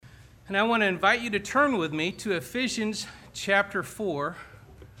And I want to invite you to turn with me to Ephesians chapter 4.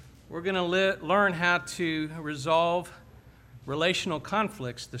 We're going to learn how to resolve relational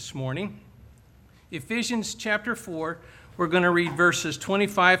conflicts this morning. Ephesians chapter 4, we're going to read verses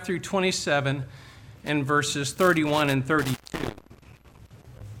 25 through 27 and verses 31 and 32.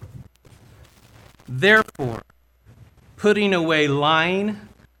 Therefore, putting away lying,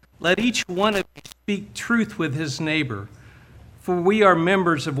 let each one of you speak truth with his neighbor, for we are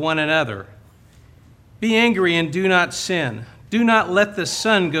members of one another. Be angry and do not sin. Do not let the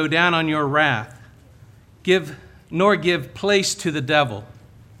sun go down on your wrath, nor give place to the devil.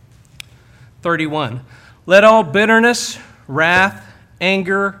 31. Let all bitterness, wrath,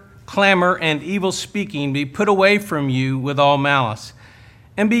 anger, clamor, and evil speaking be put away from you with all malice.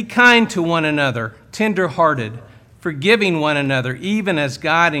 And be kind to one another, tender-hearted, forgiving one another, even as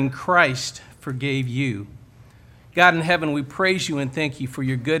God in Christ forgave you. God in heaven, we praise you and thank you for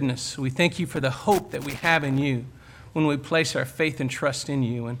your goodness. We thank you for the hope that we have in you when we place our faith and trust in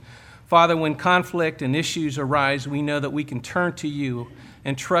you. And Father, when conflict and issues arise, we know that we can turn to you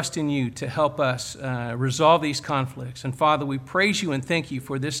and trust in you to help us resolve these conflicts. And Father, we praise you and thank you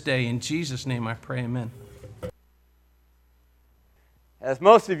for this day. In Jesus' name I pray, amen. As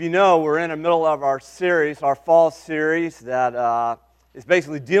most of you know, we're in the middle of our series, our fall series, that is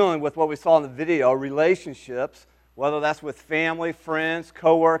basically dealing with what we saw in the video, relationships, whether that's with family, friends,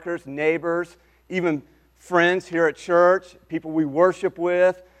 coworkers, neighbors, even friends here at church, people we worship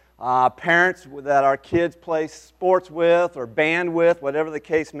with, parents that our kids play sports with or band with, whatever the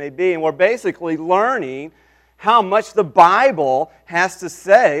case may be. And we're basically learning how much the Bible has to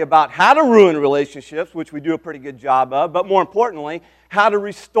say about how to ruin relationships, which we do a pretty good job of, but more importantly, how to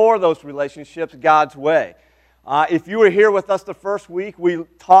restore those relationships God's way. If you were here with us the first week, we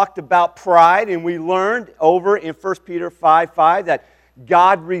talked about pride, and we learned over in 1 Peter 5:5 that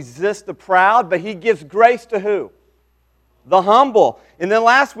God resists the proud, but He gives grace to who? The humble. And then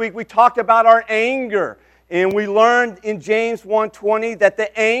last week we talked about our anger, and we learned in James 1:20 that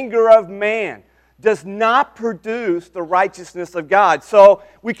the anger of man does not produce the righteousness of God. So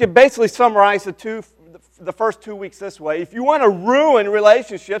we can basically summarize the first 2 weeks this way. If you want to ruin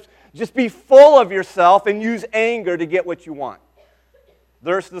relationships, just be full of yourself and use anger to get what you want.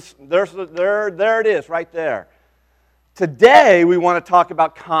 There it is, right there. Today we want to talk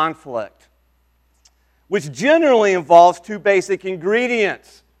about conflict, which generally involves two basic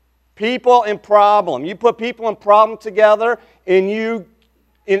ingredients: people and problem. You put people and problem together, and you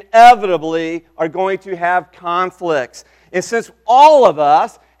inevitably are going to have conflicts. And since all of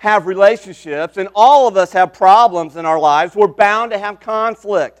us have relationships and all of us have problems in our lives, we're bound to have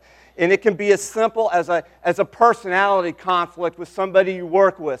conflict. And it can be as simple as a personality conflict with somebody you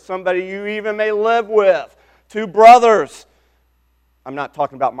work with, somebody you even may live with, two brothers. I'm not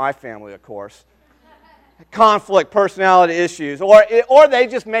talking about my family, of course. Conflict, personality issues, or they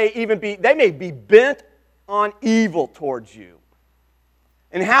just may even be bent on evil towards you.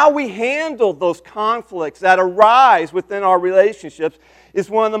 And how we handle those conflicts that arise within our relationships is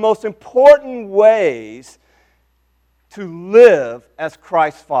one of the most important ways to live as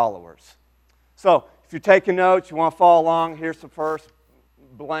Christ followers. So, if you're taking notes, you want to follow along, here's the first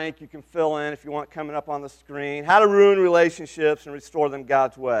blank you can fill in if you want coming up on the screen. How to ruin relationships and restore them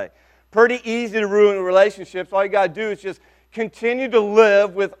God's way. Pretty easy to ruin relationships. All you got to do is just continue to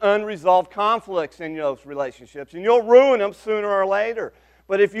live with unresolved conflicts in those relationships, and you'll ruin them sooner or later.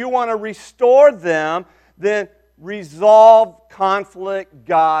 But if you want to restore them, then resolve conflict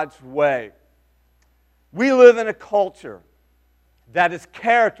God's way. We live in a culture that is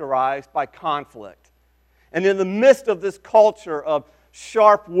characterized by conflict. And in the midst of this culture of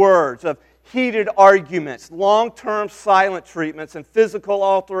sharp words, of heated arguments, long-term silent treatments, and physical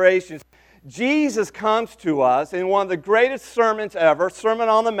alterations, Jesus comes to us in one of the greatest sermons ever, Sermon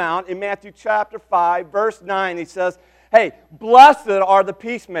on the Mount, in Matthew chapter 5, verse 9. He says, hey, blessed are the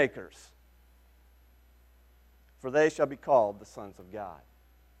peacemakers, for they shall be called the sons of God.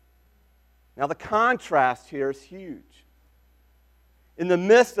 Now the contrast here is huge. In the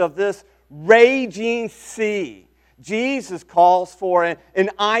midst of this raging sea, Jesus calls for an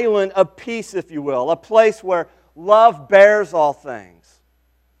island of peace, if you will, a place where love bears all things,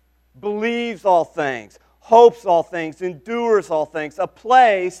 believes all things, hopes all things, endures all things, a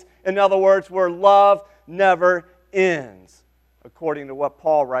place, in other words, where love never ends, according to what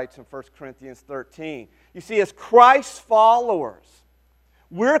Paul writes in 1 Corinthians 13. You see, as Christ's followers,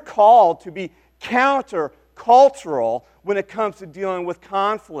 we're called to be counter-cultural when it comes to dealing with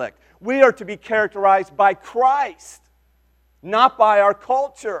conflict. We are to be characterized by Christ, not by our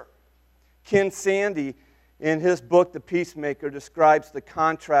culture. Ken Sande in his book, The Peacemaker, describes the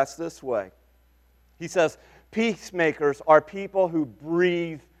contrast this way. He says, peacemakers are people who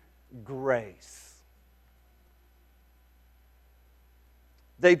breathe grace.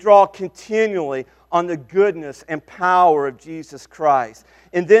 They draw continually on the goodness and power of Jesus Christ.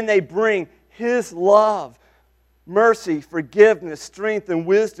 And then they bring His love, mercy, forgiveness, strength, and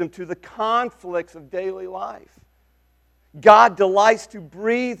wisdom to the conflicts of daily life. God delights to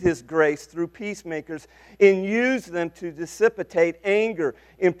breathe His grace through peacemakers and use them to dissipate anger,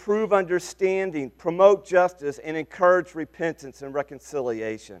 improve understanding, promote justice, and encourage repentance and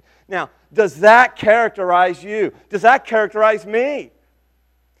reconciliation. Now, does that characterize you? Does that characterize me?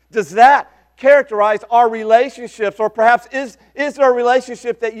 Does that characterize our relationships? Or perhaps is there a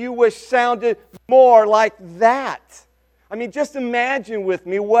relationship that you wish sounded more like that? I mean, just imagine with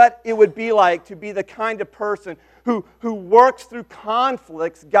me what it would be like to be the kind of person who works through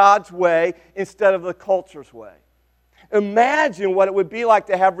conflicts God's way instead of the culture's way. Imagine what it would be like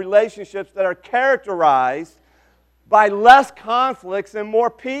to have relationships that are characterized by less conflicts and more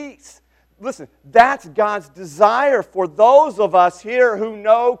peace. Listen, that's God's desire for those of us here who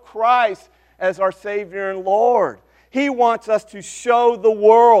know Christ as our Savior and Lord. He wants us to show the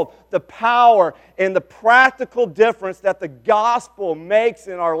world the power and the practical difference that the gospel makes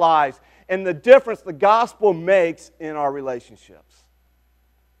in our lives and the difference the gospel makes in our relationships.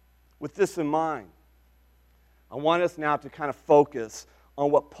 With this in mind, I want us now to kind of focus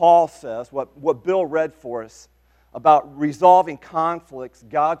on what Paul says, what Bill read for us about resolving conflicts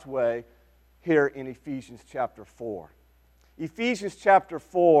God's way here in Ephesians chapter 4. Ephesians chapter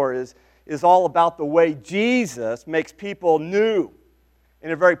 4 is all about the way Jesus makes people new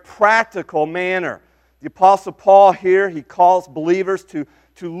in a very practical manner. The Apostle Paul here, he calls believers to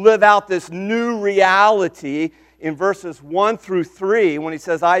live out this new reality in verses 1 through 3 when he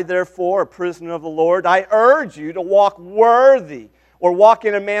says, I therefore, a prisoner of the Lord, I urge you to walk worthy or walk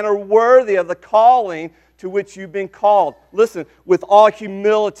in a manner worthy of the calling to which you've been called. Listen, with all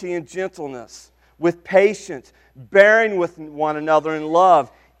humility and gentleness, with patience, bearing with one another in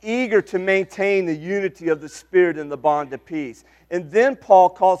love, eager to maintain the unity of the Spirit in the bond of peace. And then Paul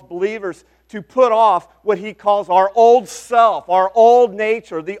calls believers to put off what he calls our old self, our old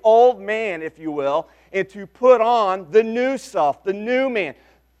nature, the old man, if you will, and to put on the new self, the new man,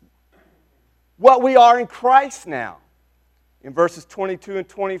 what we are in Christ now. In verses 22 and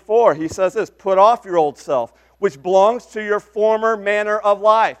 24, he says this, put off your old self, which belongs to your former manner of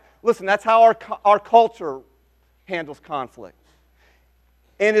life. Listen, that's how our culture handles conflict.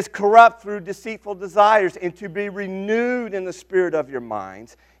 And is corrupt through deceitful desires, and to be renewed in the spirit of your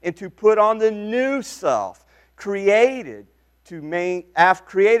minds, and to put on the new self, created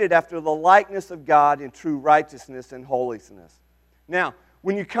after the likeness of God in true righteousness and holiness. Now,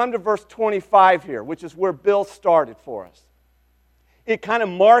 when you come to verse 25 here, which is where Bill started for us, it kind of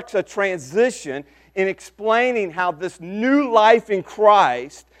marks a transition in explaining how this new life in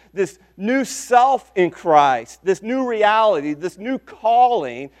Christ, this new self in Christ, this new reality, this new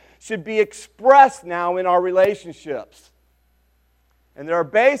calling should be expressed now in our relationships. And there are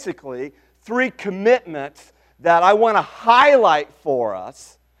basically 3 commitments that I want to highlight for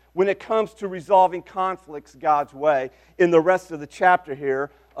us when it comes to resolving conflicts God's way in the rest of the chapter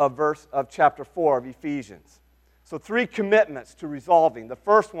here of chapter 4 of Ephesians. So 3 commitments to resolving. The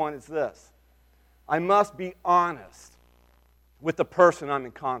first one is this. I must be honest with the person I'm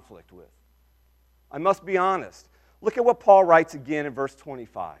in conflict with. I must be honest. Look at what Paul writes again in verse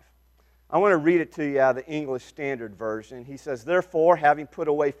 25. I want to read it to you out of the English Standard Version. He says, therefore, having put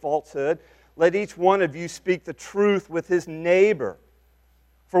away falsehood, let each one of you speak the truth with his neighbor.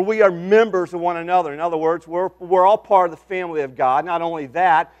 For we are members of one another. In other words, we're all part of the family of God. Not only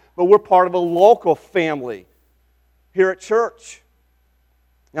that, but we're part of a local family here at church.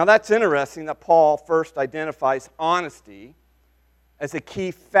 Now that's interesting that Paul first identifies honesty as a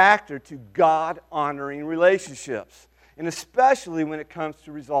key factor to God-honoring relationships, and especially when it comes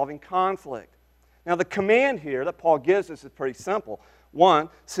to resolving conflict. Now the command here that Paul gives us is pretty simple. 1,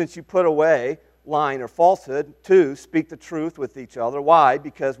 since you put away lying or falsehood. 2, speak the truth with each other. Why?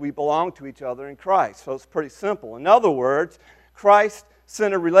 Because we belong to each other in Christ. So it's pretty simple. In other words,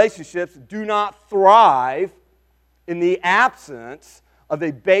 Christ-centered relationships do not thrive in the absence of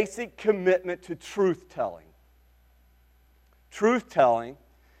a basic commitment to truth-telling. Truth-telling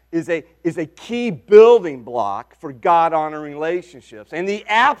is a key building block for God-honoring relationships. And the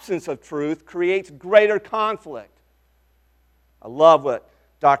absence of truth creates greater conflict. I love what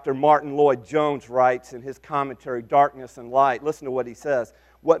Dr. Martin Lloyd-Jones writes in his commentary, Darkness and Light. Listen to what he says.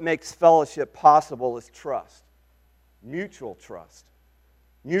 What makes fellowship possible is trust, mutual trust.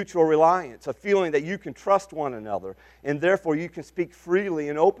 mutual reliance, a feeling that you can trust one another, and therefore you can speak freely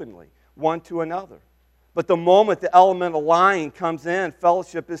and openly one to another. But the moment the element of lying comes in,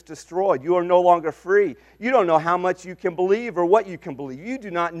 fellowship is destroyed. You are no longer free. You don't know how much you can believe or what you can believe. You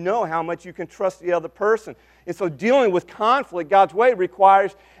do not know how much you can trust the other person. And so dealing with conflict God's way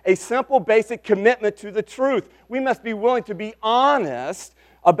requires a simple, basic commitment to the truth. We must be willing to be honest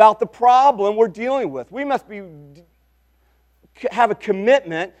about the problem we're dealing with. We must have a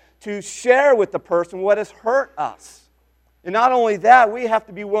commitment to share with the person what has hurt us. And not only that, we have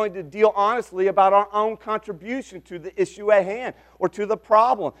to be willing to deal honestly about our own contribution to the issue at hand or to the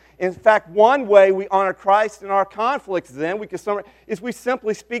problem. In fact, one way we honor Christ in our conflicts then, we can summarize, is we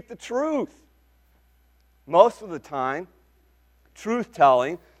simply speak the truth. Most of the time,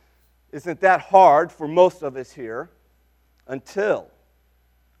 truth-telling isn't that hard for most of us here until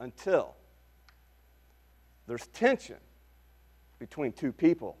there's tension between two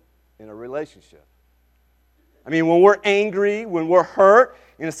people in a relationship. I mean, when we're angry, when we're hurt,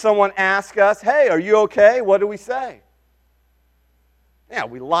 and if someone asks us, hey, are you okay? What do we say? Yeah,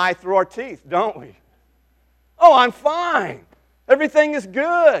 we lie through our teeth, don't we? Oh, I'm fine. Everything is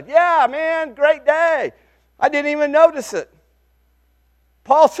good. Yeah, man, great day. I didn't even notice it.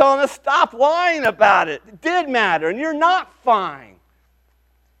 Paul's telling us, stop lying about it. It did matter, and you're not fine.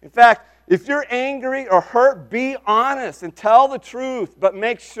 In fact, if you're angry or hurt, be honest and tell the truth, but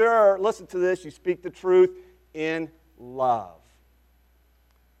make sure, listen to this, you speak the truth in love.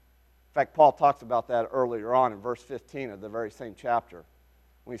 In fact, Paul talks about that earlier on in verse 15 of the very same chapter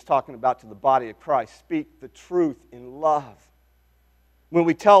when he's talking about to the body of Christ, speak the truth in love. When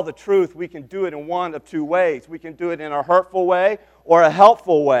we tell the truth, we can do it in one of two ways. We can do it in a hurtful way or a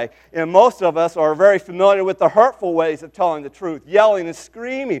helpful way. And most of us are very familiar with the hurtful ways of telling the truth, yelling and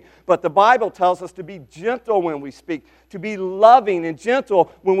screaming. But the Bible tells us to be gentle when we speak, to be loving and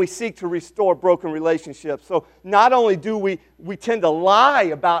gentle when we seek to restore broken relationships. So not only do we tend to lie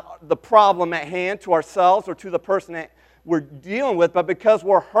about the problem at hand to ourselves or to the person that we're dealing with, but because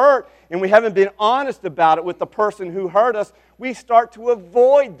we're hurt and we haven't been honest about it with the person who hurt us, we start to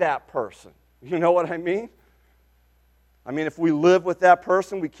avoid that person. You know what I mean? I mean, if we live with that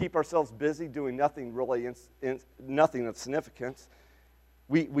person, we keep ourselves busy doing nothing really, nothing of significance.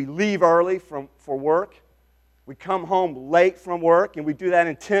 We leave early for work. We come home late from work, and we do that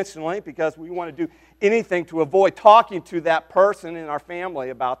intentionally because we want to do anything to avoid talking to that person in our family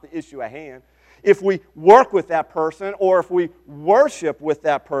about the issue at hand. If we work with that person, or if we worship with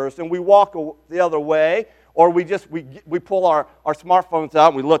that person, we walk the other way, or we pull our smartphones out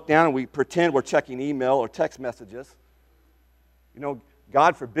and we look down and we pretend we're checking email or text messages. You know,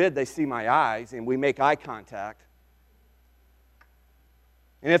 God forbid they see my eyes and we make eye contact.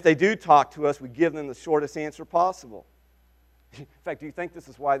 And if they do talk to us, we give them the shortest answer possible. In fact, do you think this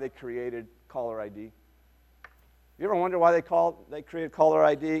is why they created caller ID? You ever wonder why they created caller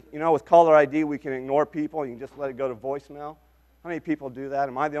ID? You know, with caller ID, we can ignore people. You can just let it go to voicemail. How many people do that?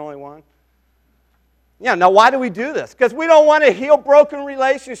 Am I the only one? Yeah, now why do we do this? Because we don't want to heal broken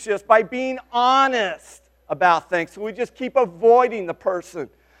relationships by being honest about things. So we just keep avoiding the person.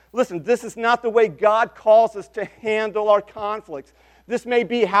 Listen, this is not the way God calls us to handle our conflicts. This may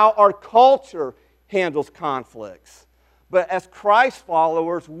be how our culture handles conflicts. But as Christ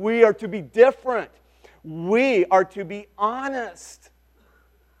followers, we are to be different. We are to be honest.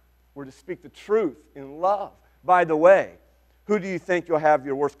 We're to speak the truth in love. By the way, who do you think you'll have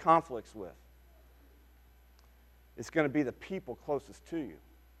your worst conflicts with? It's going to be the people closest to you.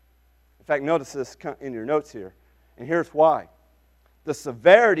 In fact, notice this in your notes here. And here's why. The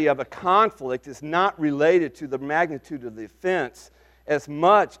severity of a conflict is not related to the magnitude of the offense as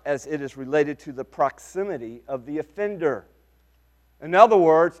much as it is related to the proximity of the offender. In other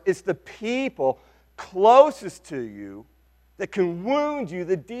words, it's the people closest to you that can wound you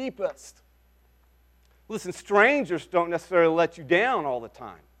the deepest. Listen, strangers don't necessarily let you down all the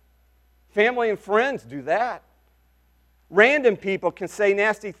time. Family and friends do that. Random people can say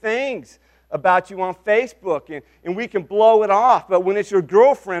nasty things about you on Facebook, and we can blow it off. But when it's your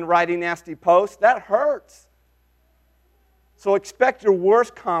girlfriend writing nasty posts, that hurts. So expect your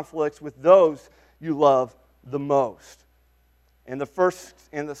worst conflicts with those you love the most. So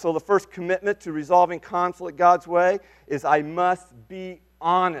the first commitment to resolving conflict God's way is I must be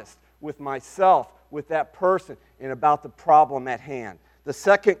honest with myself, with that person, and about the problem at hand. The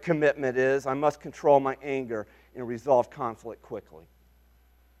second commitment is I must control my anger and resolve conflict quickly.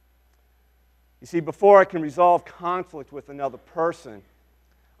 You see, before I can resolve conflict with another person,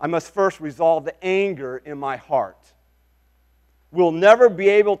 I must first resolve the anger in my heart. We'll never be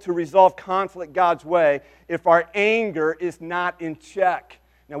able to resolve conflict God's way if our anger is not in check.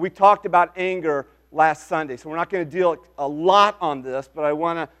 Now, we talked about anger last Sunday, so we're not going to deal a lot on this, but I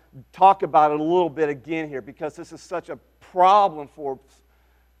want to talk about it a little bit again here because this is such a problem for,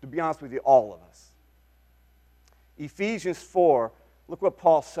 to be honest with you, all of us. Ephesians 4, look what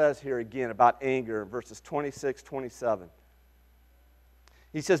Paul says here again about anger in verses 26, 27.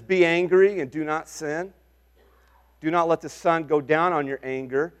 He says, "Be angry and do not sin. Do not let the sun go down on your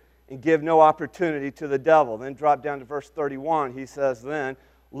anger and give no opportunity to the devil." Then drop down to verse 31. He says then,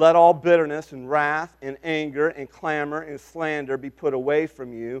 "Let all bitterness and wrath and anger and clamor and slander be put away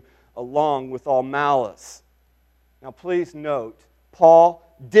from you, along with all malice." Now please note, Paul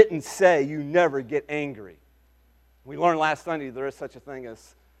didn't say you never get angry. We learned last Sunday there is such a thing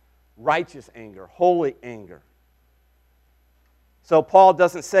as righteous anger, holy anger. So Paul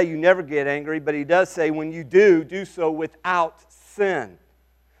doesn't say you never get angry, but he does say when you do so without sin,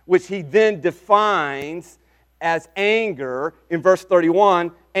 which he then defines as anger in verse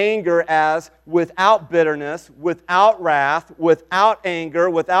 31, anger as without bitterness, without wrath, without anger,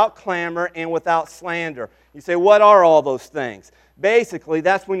 without clamor, and without slander. You say, what are all those things? Basically,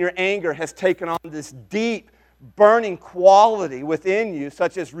 that's when your anger has taken on this deep, burning quality within you,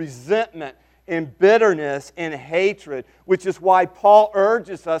 such as resentment and bitterness and hatred, which is why Paul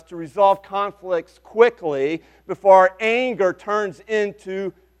urges us to resolve conflicts quickly before our anger turns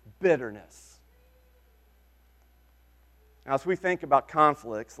into bitterness. Now, as we think about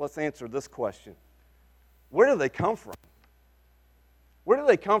conflicts, let's answer this question. Where do they come from? Where do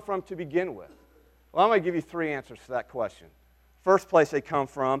they come from to begin with? Well, I'm going to give you three answers to that question. First place they come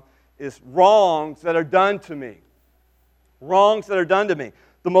from is wrongs that are done to me. Wrongs that are done to me.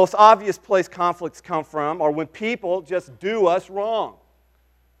 The most obvious place conflicts come from are when people just do us wrong.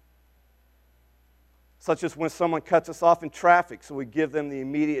 Such as when someone cuts us off in traffic, so we give them the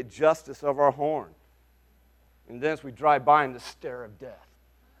immediate justice of our horn. And then as we drive by in the stare of death.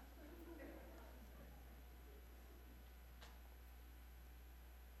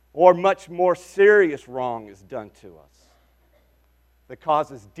 Or much more serious wrong is done to us that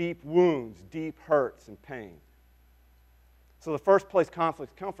causes deep wounds, deep hurts, and pain. So the first place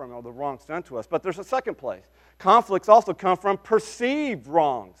conflicts come from are the wrongs done to us. But there's a second place. Conflicts also come from perceived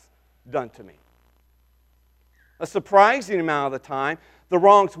wrongs done to me. A surprising amount of the time, the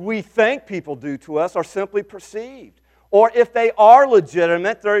wrongs we think people do to us are simply perceived. Or if they are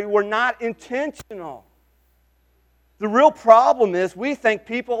legitimate, they were not intentional. The real problem is we think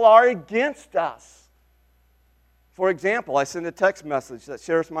people are against us. For example, I send a text message that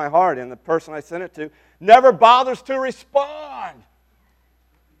shares my heart, and the person I send it to never bothers to respond.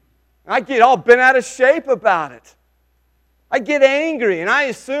 I get all bent out of shape about it. I get angry, and I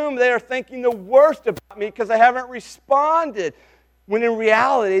assume they are thinking the worst about me because I haven't responded. When in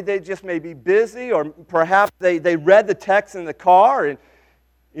reality, they just may be busy, or perhaps they read the text in the car, and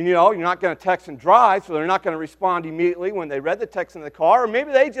you know, you're not going to text and drive, so they're not going to respond immediately when they read the text in the car, or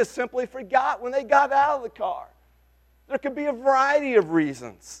maybe they just simply forgot when they got out of the car. There could be a variety of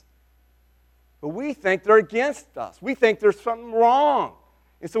reasons. But we think they're against us. We think there's something wrong.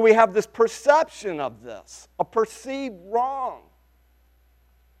 And so we have this perception of this, a perceived wrong.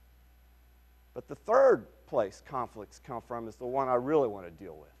 But the third place conflicts come from is the one I really want to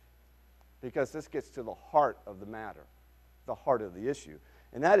deal with, because this gets to the heart of the matter, the heart of the issue.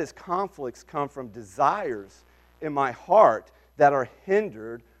 And that is conflicts come from desires in my heart that are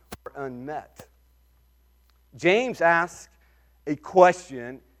hindered or unmet. James asks a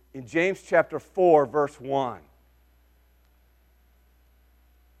question in James chapter 4, verse 1.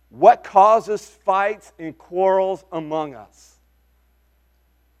 What causes fights and quarrels among us?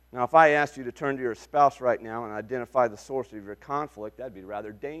 Now, if I asked you to turn to your spouse right now and identify the source of your conflict, that'd be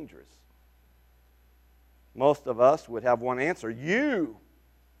rather dangerous. Most of us would have one answer: you.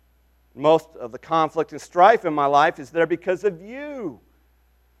 Most of the conflict and strife in my life is there because of you.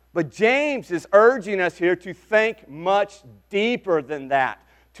 But James is urging us here to think much deeper than that,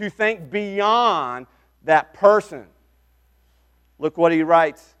 to think beyond that person. Look what he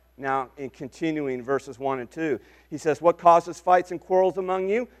writes now in continuing verses 1 and 2. He says, what causes fights and quarrels among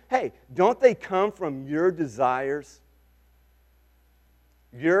you? Hey, don't they come from your desires?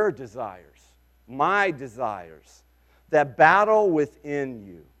 Your desires, my desires, that battle within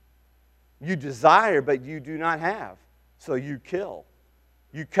you. You desire, but you do not have, so you kill.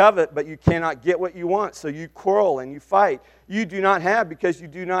 You covet, but you cannot get what you want, so you quarrel and you fight. You do not have because you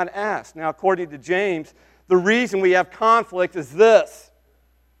do not ask. Now, according to James, the reason we have conflict is this: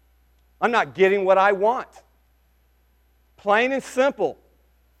 I'm not getting what I want. Plain and simple.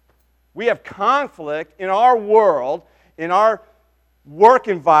 We have conflict in our world, in our work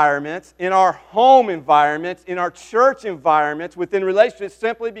environments, in our home environments, in our church environments, within relationships,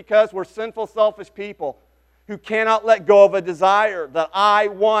 simply because we're sinful, selfish people who cannot let go of a desire that I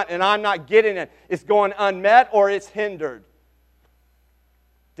want and I'm not getting it. It's going unmet or it's hindered.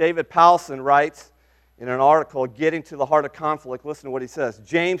 David Powlison writes in an article, Getting to the Heart of Conflict, listen to what he says.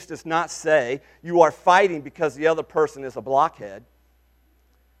 James does not say you are fighting because the other person is a blockhead,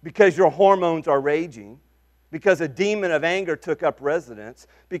 because your hormones are raging, because a demon of anger took up residence,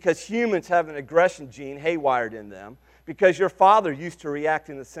 because humans have an aggression gene haywired in them, because your father used to react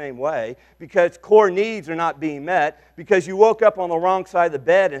in the same way, because core needs are not being met, because you woke up on the wrong side of the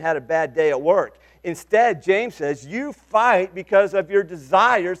bed and had a bad day at work. Instead, James says, you fight because of your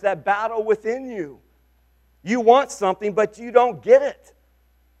desires that battle within you. You want something, but you don't get it.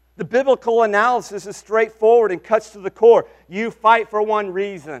 The biblical analysis is straightforward and cuts to the core. You fight for one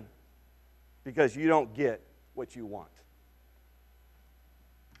reason, because you don't get what you want.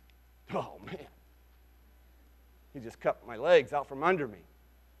 Oh, man. He just cut my legs out from under me.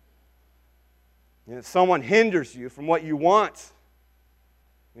 And if someone hinders you from what you want,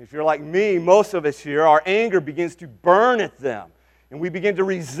 and if you're like me, most of us here, our anger begins to burn at them. And we begin to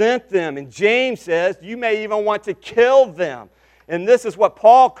resent them. And James says you may even want to kill them. And this is what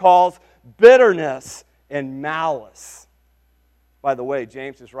Paul calls bitterness and malice. By the way,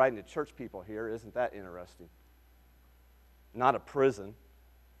 James is writing to church people here. Isn't that interesting? Not a prison.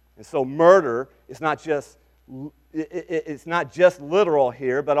 And so murder is not just literal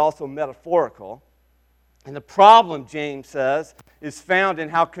here, but also metaphorical. And the problem, James says, is found in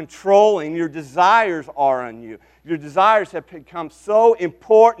how controlling your desires are on you. Your desires have become so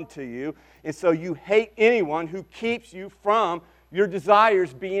important to you, and so you hate anyone who keeps you from your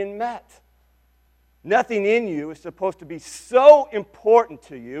desires being met. Nothing in you is supposed to be so important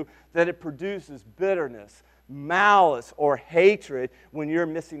to you that it produces bitterness, malice, or hatred when you're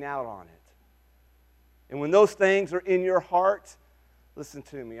missing out on it. And when those things are in your heart, listen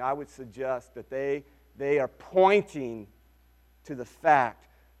to me, I would suggest that they are pointing to the fact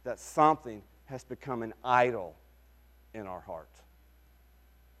that something has become an idol in our heart.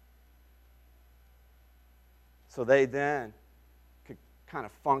 So they then could kind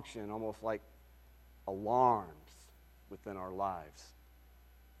of function almost like alarms within our lives.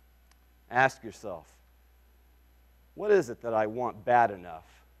 Ask yourself, what is it that I want bad enough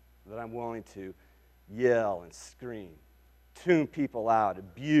that I'm willing to yell and scream, tune people out,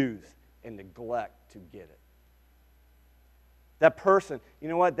 abuse, and neglect to get it? That person, you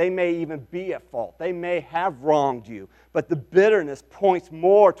know what, they may even be at fault. They may have wronged you, but the bitterness points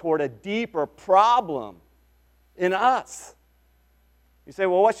more toward a deeper problem in us. You say,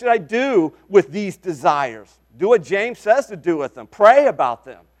 well, what should I do with these desires? Do what James says to do with them. Pray about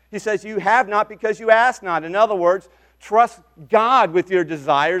them. He says, you have not because you ask not. In other words, trust God with your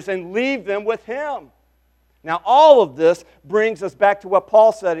desires and leave them with Him. Now, all of this brings us back to what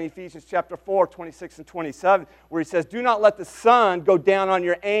Paul said in Ephesians chapter 4, 26 and 27, where he says, do not let the sun go down on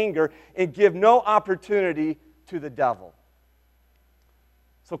your anger and give no opportunity to the devil.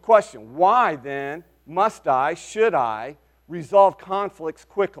 So question, why then should I resolve conflicts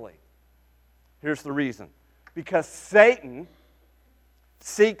quickly? Here's the reason. Because Satan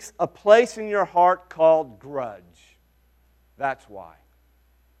seeks a place in your heart called grudge. That's why.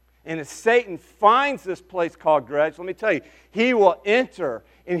 And if Satan finds this place called grudge, let me tell you, he will enter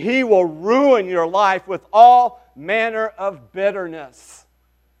and he will ruin your life with all manner of bitterness.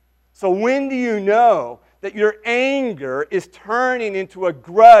 So when do you know that your anger is turning into a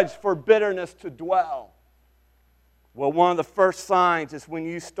grudge for bitterness to dwell? Well, one of the first signs is when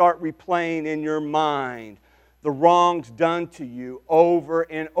you start replaying in your mind the wrongs done to you over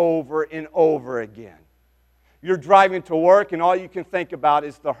and over and over again. You're driving to work and all you can think about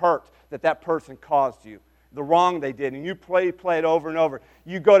is the hurt that person caused you, the wrong they did, and you play it over and over.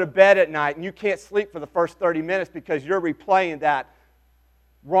 You go to bed at night and you can't sleep for the first 30 minutes because you're replaying that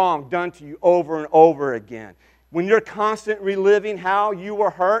wrong done to you over and over again. When you're constantly reliving how you were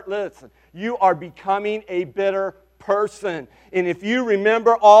hurt, listen, you are becoming a bitter person. And if you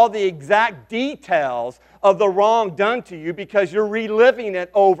remember all the exact details of the wrong done to you because you're reliving it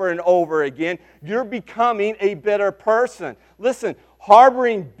over and over again, you're becoming a bitter person. Listen,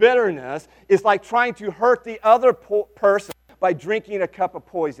 harboring bitterness is like trying to hurt the other person by drinking a cup of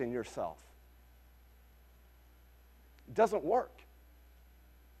poison yourself. It doesn't work.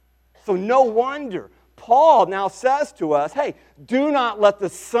 So no wonder Paul now says to us, hey, do not let the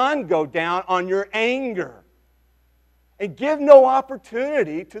sun go down on your anger. And give no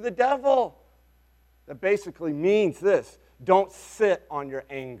opportunity to the devil. That basically means this: don't sit on your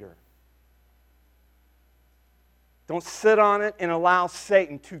anger. Don't sit on it and allow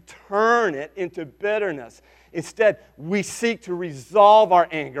Satan to turn it into bitterness. Instead, we seek to resolve our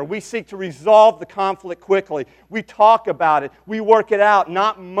anger. We seek to resolve the conflict quickly. We talk about it. We work it out,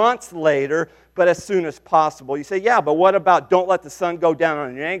 not months later, but as soon as possible. You say, yeah, but what about don't let the sun go down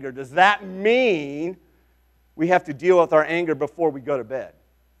on your anger? Does that mean we have to deal with our anger before we go to bed?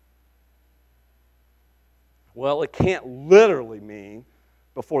 Well, it can't literally mean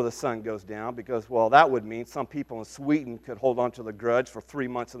before the sun goes down because, well, that would mean some people in Sweden could hold on to the grudge for 3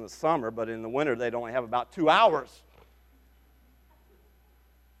 months in the summer, but in the winter they'd only have about 2 hours.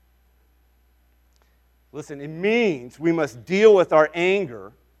 Listen, it means we must deal with our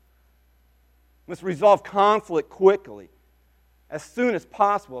anger, must resolve conflict quickly, as soon as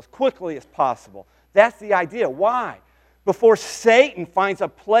possible, as quickly as possible. That's the idea. Why? Before Satan finds a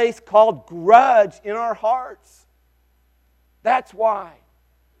place called grudge in our hearts. That's why.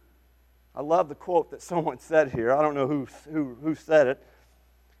 I love the quote that someone said here. I don't know who said it.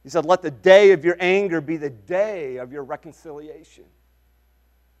 He said, let the day of your anger be the day of your reconciliation.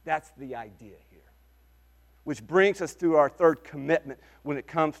 That's the idea here. Which brings us to our third commitment when it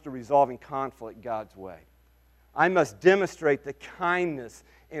comes to resolving conflict God's way. I must demonstrate the kindness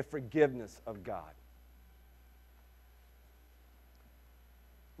and forgiveness of God.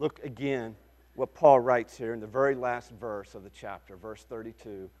 Look again what Paul writes here in the very last verse of the chapter, verse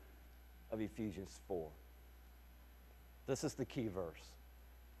 32 of Ephesians 4. This is the key verse.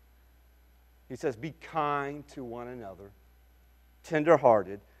 He says, be kind to one another,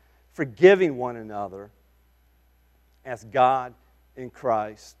 tender-hearted, forgiving one another, as God in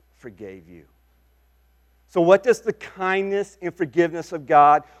Christ forgave you. So what does the kindness and forgiveness of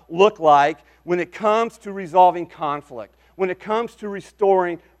God look like when it comes to resolving conflict, when it comes to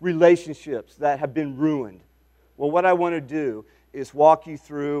restoring relationships that have been ruined? Well, what I want to do is walk you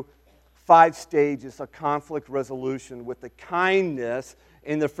through 5 stages of conflict resolution with the kindness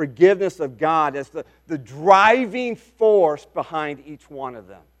and the forgiveness of God as the driving force behind each one of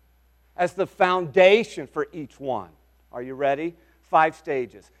them, as the foundation for each one. Are you ready? 5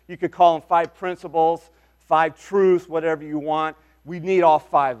 stages. You could call them 5 principles, 5 truths, whatever you want. We need all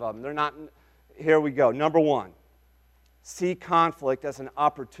 5 of them. They're not. Here we go. Number 1, see conflict as an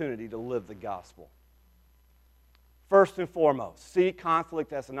opportunity to live the gospel. First and foremost, see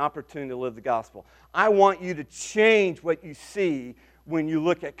conflict as an opportunity to live the gospel. I want you to change what you see when you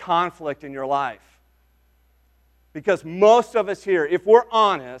look at conflict in your life. Because most of us here, if we're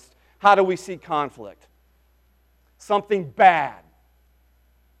honest, how do we see conflict? Something bad,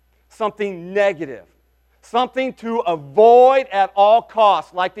 something negative, something to avoid at all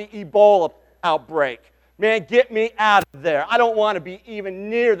costs, like the Ebola outbreak. Man, get me out of there. I don't want to be even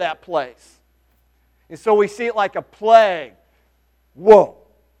near that place. And so we see it like a plague. Whoa.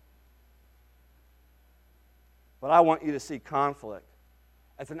 But I want you to see conflict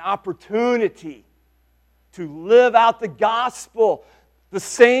as an opportunity to live out the gospel, the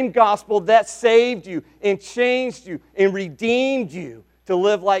same gospel that saved you and changed you and redeemed you to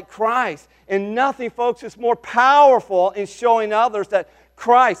live like Christ. And nothing, folks, is more powerful in showing others that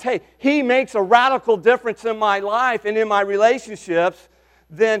Christ, hey, He makes a radical difference in my life and in my relationships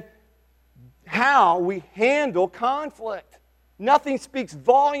than how we handle conflict. Nothing speaks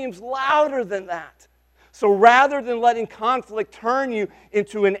volumes louder than that. So rather than letting conflict turn you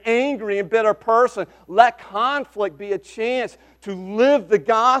into an angry and bitter person, let conflict be a chance to live the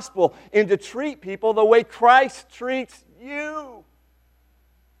gospel and to treat people the way Christ treats you.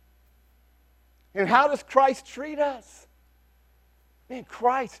 And how does Christ treat us? Man,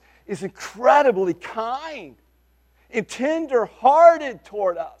 Christ is incredibly kind and tender-hearted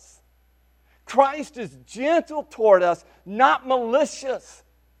toward us. Christ is gentle toward us, not malicious.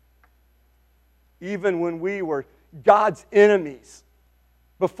 Even when we were God's enemies,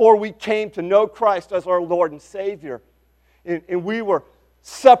 before we came to know Christ as our Lord and Savior, and we were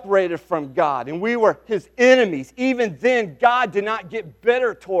separated from God, and we were His enemies, even then God did not get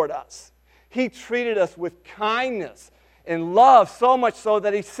bitter toward us. He treated us with kindness and love, so much so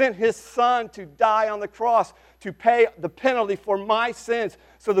that He sent His Son to die on the cross to pay the penalty for my sins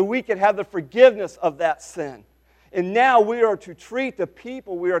so that we could have the forgiveness of that sin. And now we are to treat the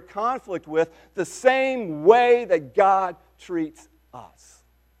people we are in conflict with the same way that God treats us.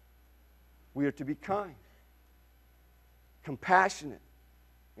 We are to be kind, compassionate,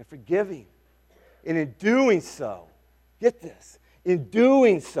 and forgiving. And in doing so, get this, in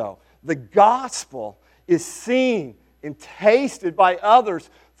doing so, the gospel is seen and tasted by others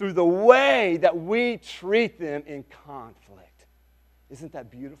through the way that we treat them in conflict. Isn't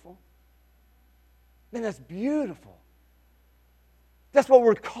that beautiful? Man, that's beautiful. That's what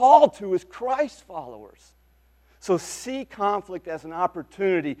we're called to as Christ followers. So see conflict as an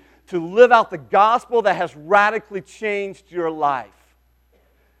opportunity to live out the gospel that has radically changed your life.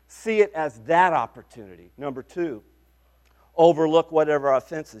 See it as that opportunity. Number 2, overlook whatever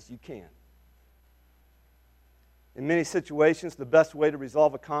offenses you can. In many situations, the best way to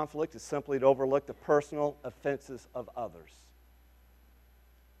resolve a conflict is simply to overlook the personal offenses of others.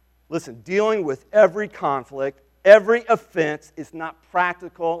 Listen, dealing with every conflict, every offense is not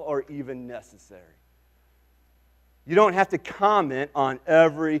practical or even necessary. You don't have to comment on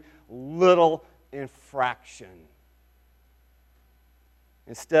every little infraction.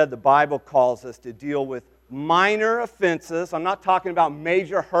 Instead, the Bible calls us to deal with minor offenses. I'm not talking about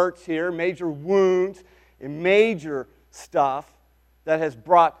major hurts here, major wounds, and major stuff that has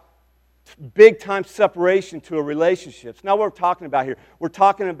brought big-time separation to a relationship. It's not what we're talking about here. We're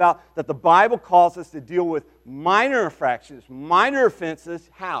talking about that the Bible calls us to deal with minor infractions, minor offenses.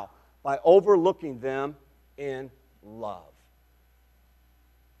 How? By overlooking them in love.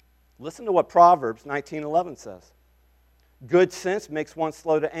 Listen to what Proverbs 19:11 says. Good sense makes one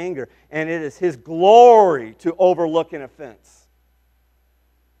slow to anger, and it is his glory to overlook an offense.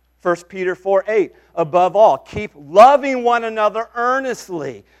 1 Peter 4:8, above all, keep loving one another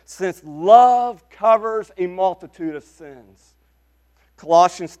earnestly, since love covers a multitude of sins.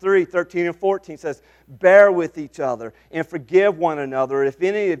 Colossians 3:13 and 14 says, bear with each other and forgive one another. If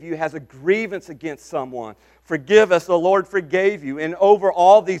any of you has a grievance against someone, forgive as the Lord forgave you. And over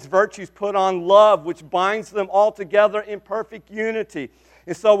all these virtues put on love, which binds them all together in perfect unity.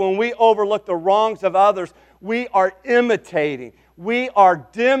 And so when we overlook the wrongs of others, we are imitating, we are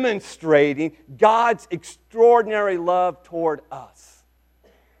demonstrating God's extraordinary love toward us.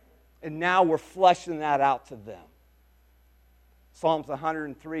 And now we're fleshing that out to them. Psalms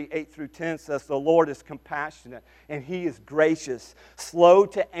 103, 8 through 10 says, the Lord is compassionate and He is gracious, slow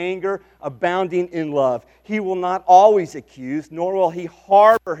to anger, abounding in love. He will not always accuse, nor will He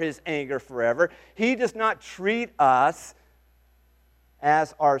harbor His anger forever. He does not treat us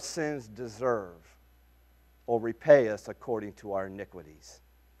as our sins deserve, or repay us according to our iniquities.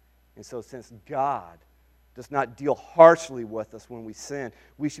 And so since God does not deal harshly with us when we sin,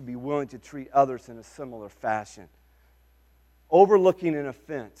 we should be willing to treat others in a similar fashion. Overlooking an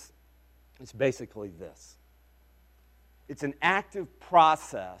offense is basically this. It's an active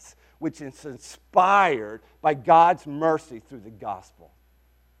process which is inspired by God's mercy through the gospel.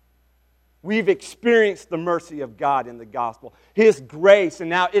 We've experienced the mercy of God in the gospel, His grace, and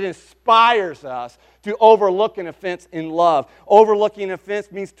now it inspires us to overlook an offense in love. Overlooking an offense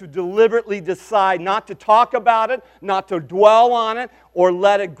means to deliberately decide not to talk about it, not to dwell on it, or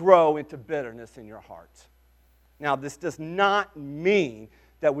let it grow into bitterness in your heart. Now, this does not mean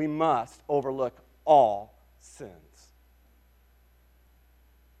that we must overlook all sins.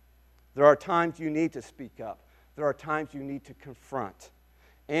 There are times you need to speak up. There are times you need to confront.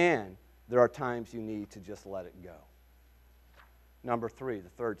 And there are times you need to just let it go. Number 3, the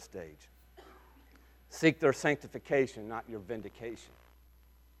third stage. Seek their sanctification, not your vindication.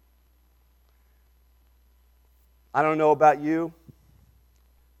 I don't know about you,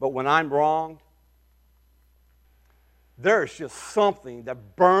 but when I'm wronged, there is just something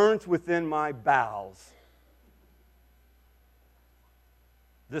that burns within my bowels.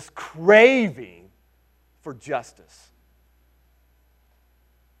 This craving for justice.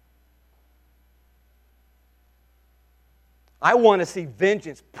 I want to see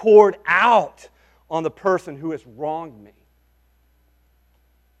vengeance poured out on the person who has wronged me.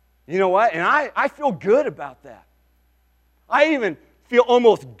 You know what? And I feel good about that. I even feel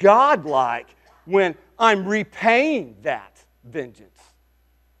almost godlike when I'm repaying that vengeance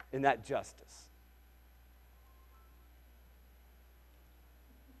and that justice.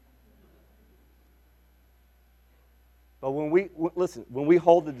 But when we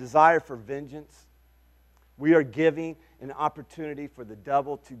hold the desire for vengeance, we are giving an opportunity for the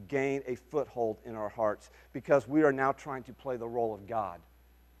devil to gain a foothold in our hearts, because we are now trying to play the role of God,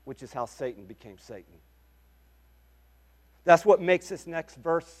 which is how Satan became Satan. That's what makes this next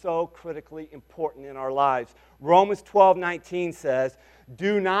verse so critically important in our lives. Romans 12:19 says,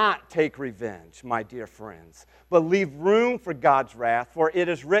 do not take revenge, my dear friends, but leave room for God's wrath, for it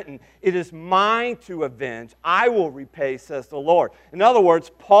is written, it is mine to avenge, I will repay, says the Lord. In other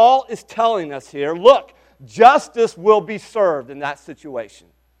words, Paul is telling us here, look, justice will be served in that situation.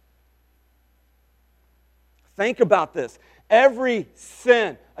 Think about this. Every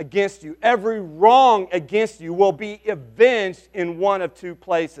sin against you, every wrong against you will be avenged in one of two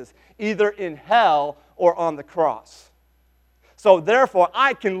places, either in hell or on the cross. So therefore,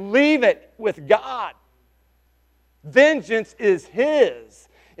 I can leave it with God. Vengeance is His.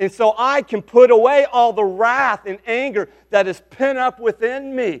 And so I can put away all the wrath and anger that is pent up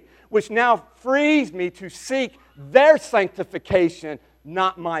within me, which now frees me to seek their sanctification,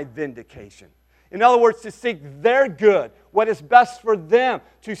 not my vindication. In other words, to seek their good, what is best for them,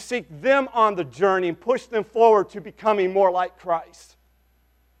 to seek them on the journey and push them forward to becoming more like Christ.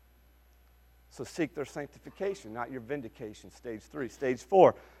 So seek their sanctification, not your vindication, stage 3. Stage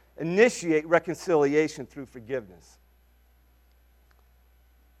 4, initiate reconciliation through forgiveness.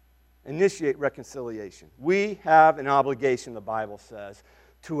 Initiate reconciliation. We have an obligation, the Bible says,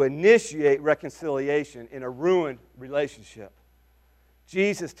 to initiate reconciliation in a ruined relationship.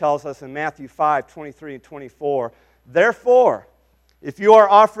 Jesus tells us in Matthew 5:23 and 24, therefore, if you are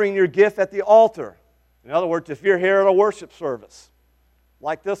offering your gift at the altar, in other words, if you're here at a worship service,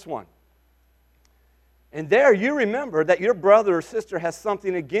 like this one, and there you remember that your brother or sister has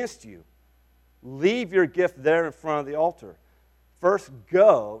something against you, leave your gift there in front of the altar. First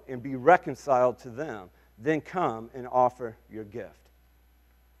go and be reconciled to them, then come and offer your gift.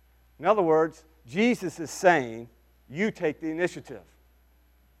 In other words, Jesus is saying, you take the initiative.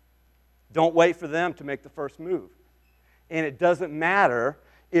 Don't wait for them to make the first move. And it doesn't matter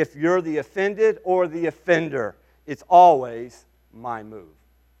if you're the offended or the offender. It's always my move.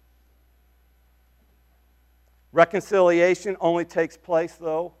 Reconciliation only takes place,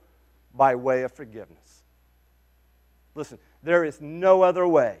 though, by way of forgiveness. Listen, there is no other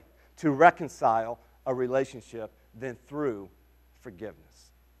way to reconcile a relationship than through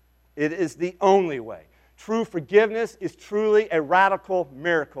forgiveness. It is the only way. True forgiveness is truly a radical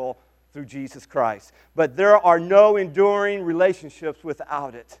miracle through Jesus Christ. But there are no enduring relationships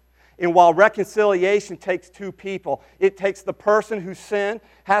without it. And while reconciliation takes two people, it takes the person who sinned,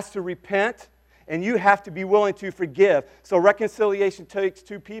 has to repent, and you have to be willing to forgive. So reconciliation takes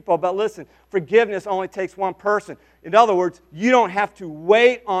two people. But listen, forgiveness only takes one person. In other words, you don't have to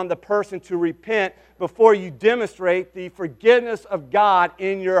wait on the person to repent before you demonstrate the forgiveness of God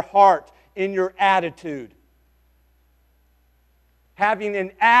in your heart, in your attitude. Having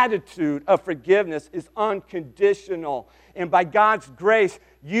an attitude of forgiveness is unconditional. And by God's grace,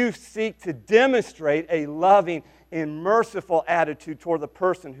 you seek to demonstrate a loving and merciful attitude toward the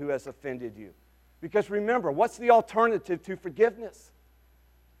person who has offended you. Because remember, what's the alternative to forgiveness?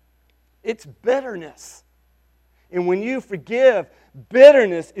 It's bitterness. And when you forgive,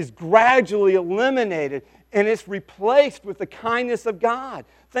 bitterness is gradually eliminated and it's replaced with the kindness of God.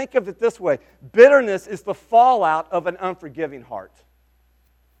 Think of it this way. Bitterness is the fallout of an unforgiving heart.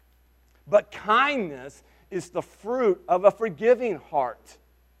 But kindness is the fruit of a forgiving heart.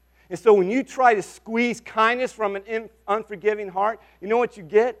 And so when you try to squeeze kindness from an unforgiving heart, you know what you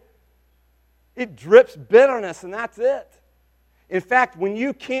get? It drips bitterness, and that's it. In fact, when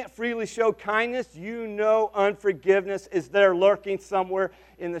you can't freely show kindness, you know unforgiveness is there lurking somewhere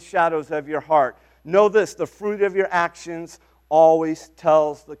in the shadows of your heart. Know this, the fruit of your actions always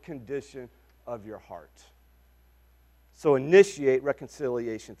tells the condition of your heart. So initiate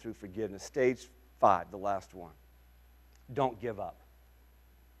reconciliation through forgiveness. Stage 5, the last one. Don't give up.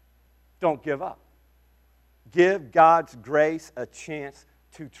 Don't give up. Give God's grace a chance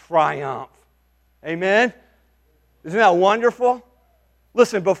to triumph. Amen? Isn't that wonderful?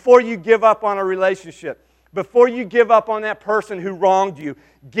 Listen, before you give up on a relationship, before you give up on that person who wronged you,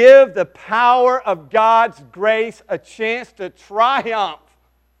 give the power of God's grace a chance to triumph.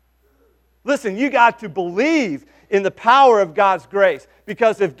 Listen, you got to believe in the power of God's grace.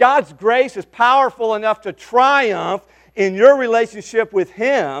 Because if God's grace is powerful enough to triumph in your relationship with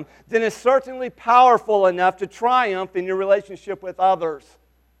Him, then it's certainly powerful enough to triumph in your relationship with others.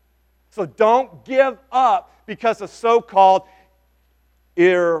 So don't give up because of so-called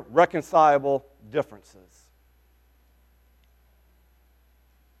irreconcilable differences.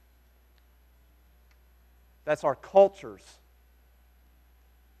 That's our culture's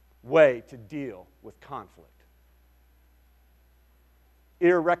way to deal with conflict.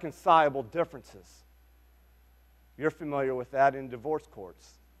 Irreconcilable differences. You're familiar with that in divorce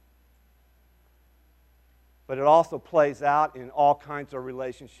courts. But it also plays out in all kinds of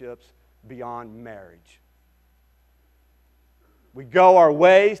relationships beyond marriage. We go our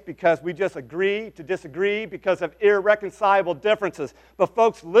ways because we just agree to disagree because of irreconcilable differences. But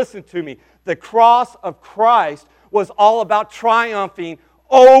folks, listen to me. The cross of Christ was all about triumphing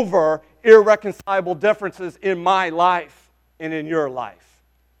over irreconcilable differences in my life and in your life.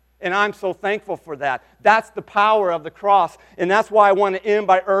 And I'm so thankful for that. That's the power of the cross. And that's why I want to end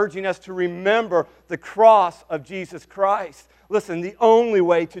by urging us to remember the cross of Jesus Christ. Listen, the only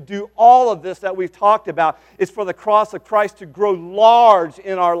way to do all of this that we've talked about is for the cross of Christ to grow large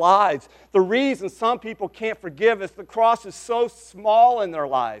in our lives. The reason some people can't forgive is the cross is so small in their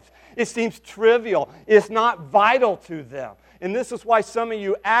lives. It seems trivial. It's not vital to them. And this is why some of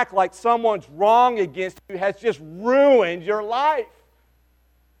you act like someone's wrong against you has just ruined your life.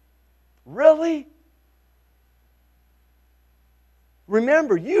 Really?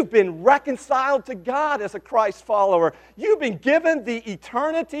 Remember, you've been reconciled to God as a Christ follower. You've been given the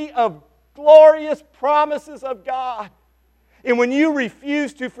eternity of glorious promises of God. And when you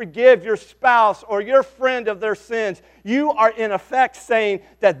refuse to forgive your spouse or your friend of their sins, you are in effect saying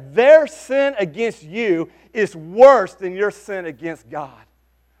that their sin against you is worse than your sin against God.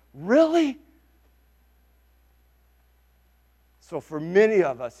 Really? So for many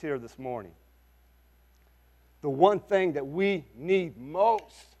of us here this morning, the one thing that we need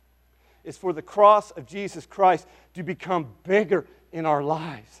most is for the cross of Jesus Christ to become bigger in our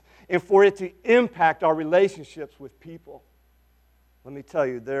lives and for it to impact our relationships with people. Let me tell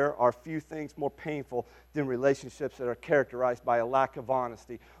you, there are few things more painful than relationships that are characterized by a lack of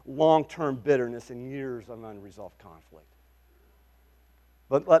honesty, long-term bitterness, and years of unresolved conflict.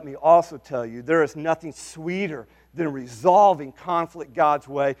 But let me also tell you, there is nothing sweeter than resolving conflict God's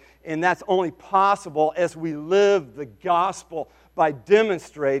way, and that's only possible as we live the gospel by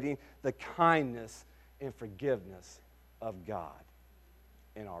demonstrating the kindness and forgiveness of God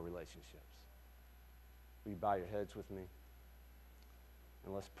in our relationships. Will you bow your heads with me?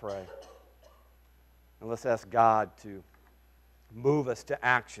 And let's pray. And let's ask God to move us to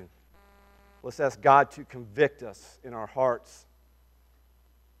action. Let's ask God to convict us in our hearts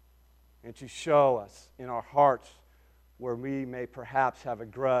and to show us in our hearts where we may perhaps have a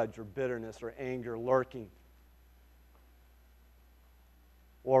grudge or bitterness or anger lurking,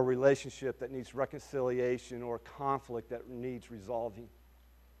 or a relationship that needs reconciliation or conflict that needs resolving.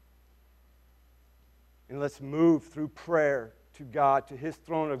 And let's move through prayer to God, to His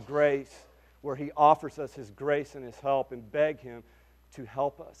throne of grace, where He offers us His grace and His help, and beg Him to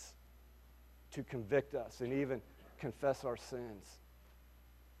help us, to convict us, and even confess our sins.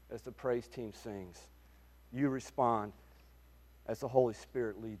 As the praise team sings, you respond as the Holy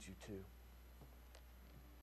Spirit leads you to.